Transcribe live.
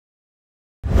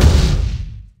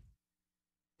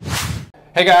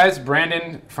Hey guys,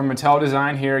 Brandon from Mattel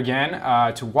Design here again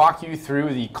to walk you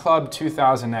through the Club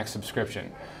 2000X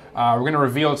subscription. We're going to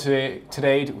reveal today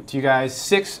to you guys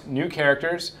 6 new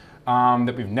characters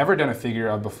that we've never done a figure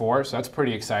of before, so that's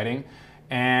pretty exciting.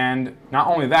 And not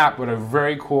only that, but a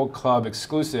very cool club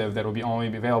exclusive that will only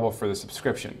be available for the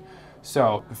subscription.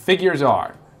 So the figures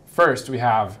are, first we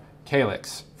have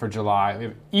Callix for July, we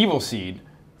have Evil Seed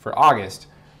for August,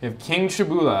 we have King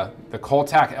Chibula, the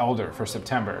Koltak Elder for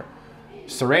September,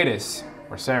 Ceratus,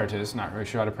 or Ceratus, not really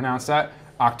sure how to pronounce that,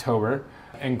 October,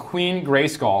 and Queen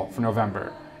Grayskull for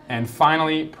November, and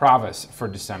finally Pravus for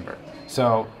December.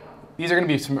 So these are going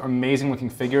to be some amazing looking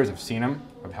figures. I've seen them,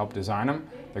 I've helped design them,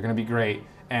 they're going to be great.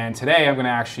 And today I'm going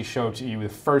to actually show to you the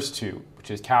first 2, which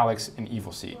is Callix and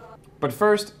Evil Seed. But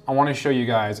first, I want to show you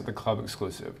guys the club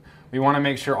exclusive. We want to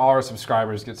make sure all our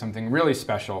subscribers get something really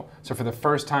special, so for the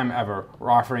first time ever,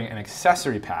 we're offering an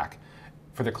accessory pack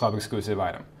for the club exclusive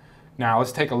item. Now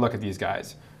let's take a look at these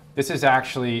guys. This is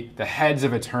actually the Heads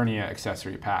of Eternia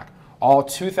accessory pack. All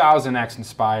 2000X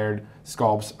inspired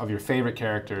sculpts of your favorite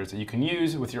characters that you can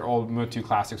use with your old Motu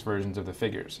Classics versions of the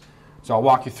figures. So I'll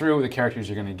walk you through the characters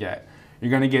you're going to get.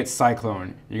 You're going to get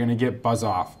Cyclone, you're going to get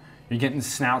Buzz-Off, you're getting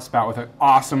Snout Spout with an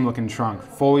awesome looking trunk,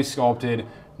 fully sculpted,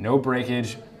 no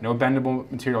breakage, no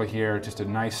bendable material here, just a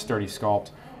nice sturdy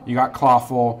sculpt. You got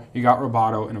Clawful, you got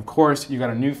Roboto, and of course you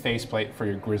got a new faceplate for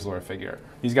your Grizzlor figure.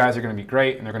 These guys are going to be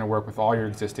great, and they're going to work with all your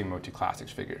existing Motu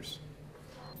Classics figures.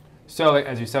 So,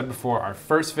 as you said before, our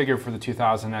first figure for the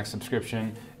 2000X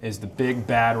subscription is the big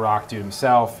bad rock dude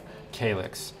himself,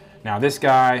 Callix. Now this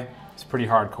guy is pretty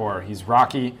hardcore. He's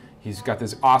rocky, he's got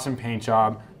this awesome paint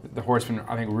job. The Horseman,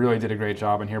 I think, really did a great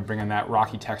job in here bringing that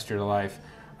rocky texture to life.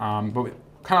 But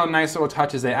kind of nice little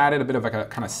touches. They added a bit of like a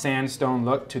kind of sandstone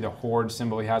look to the Horde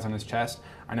symbol he has on his chest.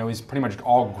 I know he's pretty much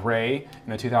all gray in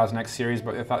the 2000X series,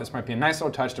 but I thought this might be a nice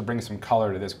little touch to bring some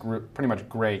color to this pretty much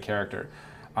gray character.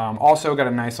 Also got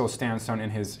a nice little sandstone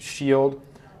in his shield,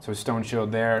 so his stone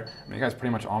shield there. I mean, the guy's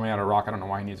pretty much all made out of rock. I don't know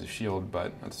why he needs a shield,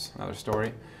 but that's another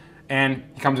story. And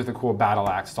he comes with a cool battle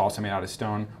axe. It's also made out of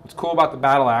stone. What's cool about the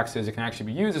battle axe is it can actually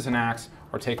be used as an axe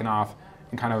or taken off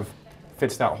and kind of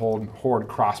fits that whole Horde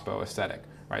crossbow aesthetic.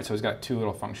 Right, so it's got 2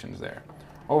 little functions there.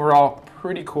 Overall,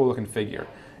 pretty cool looking figure.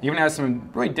 Even has some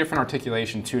really different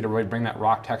articulation too to really bring that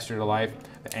rock texture to life.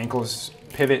 The ankles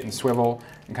pivot and swivel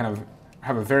and kind of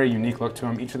have a very unique look to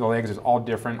them. Each of the legs is all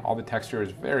different. All the texture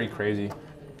is very crazy.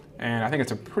 And I think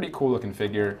it's a pretty cool looking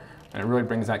figure, and it really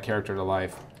brings that character to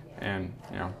life. And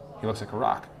you know, he looks like a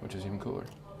rock, which is even cooler.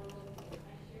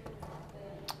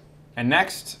 And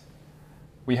next,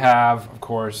 we have, of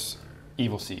course,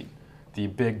 Evil Seed, the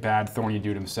big bad thorny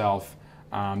dude himself.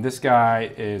 This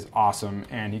guy is awesome,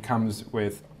 and he comes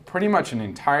with pretty much an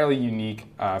entirely unique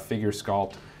figure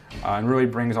sculpt and really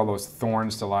brings all those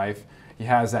thorns to life. He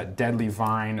has that deadly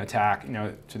vine attack, you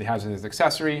know, so he has his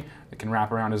accessory that can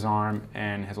wrap around his arm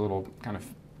and has a little kind of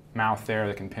mouth there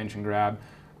that can pinch and grab.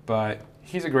 But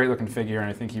he's a great looking figure, and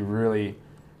I think he really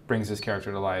brings this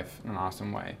character to life in an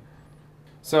awesome way.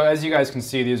 So as you guys can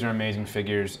see, these are amazing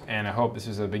figures, and I hope this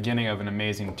is the beginning of an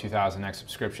amazing 2000X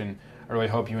subscription. I really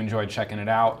hope you enjoyed checking it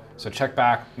out. So check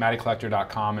back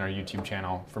MattyCollector.com and our YouTube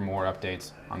channel for more updates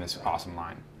on this awesome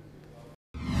line.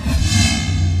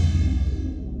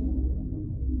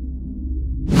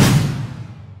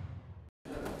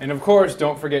 And of course,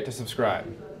 don't forget to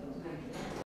subscribe.